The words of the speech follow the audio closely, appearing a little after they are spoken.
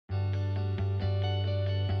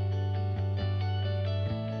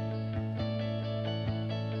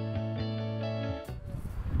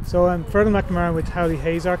So I'm Fergal McNamara with Howley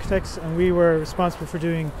Hayes Architects, and we were responsible for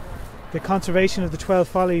doing the conservation of the 12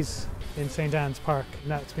 Follies in St Anne's Park.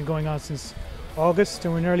 And that's been going on since August,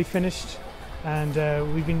 and we're nearly finished.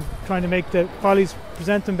 And we've been trying to make the Follies,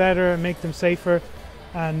 present them better and make them safer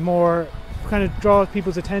and more, kind of draw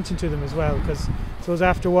people's attention to them as well, because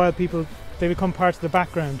after a while they become part of the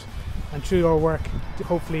background, and through our work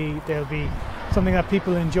hopefully they'll be something that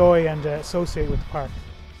people enjoy and associate with the park.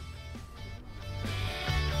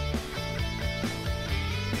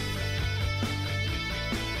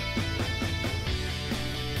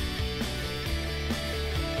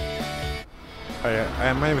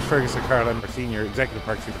 Hi, my name is Ferguson Carl. I'm a Senior Executive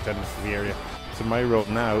Park Superintendent for the area. So my role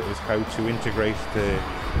now is how to integrate the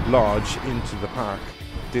lodge into the park.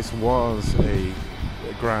 This was a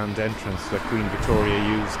grand entrance that Queen Victoria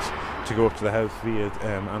used to go up to the house via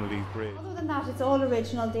Annalise Bridge. Other than that, it's all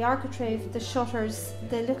original. The architrave, the shutters,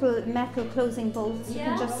 the little metal closing bolts you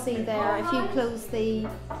can just see there. If you close the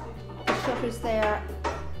shutters there,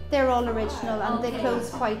 they're all original and they close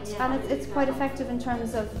quite, and it's quite effective in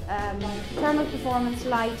terms of thermal performance,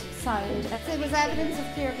 light, sound. So it was evidence of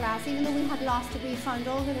clear glass. Even though we had lost it, we found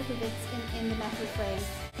all the little bits in the metal frame.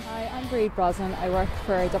 Hi, I'm Breed Brosnan. I work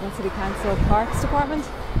for Dublin City Council Parks Department.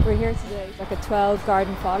 We're here today to look at 12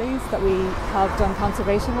 garden follies that we have done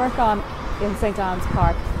conservation work on in St Anne's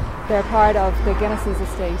Park. They're part of the Guinness's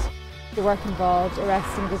estate. The work involved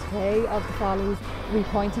arresting the decay of the follies,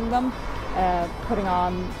 repointing them, putting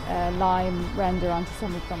on lime render onto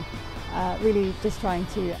some of them, really just trying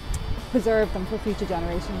to preserve them for future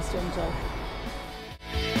generations to enjoy.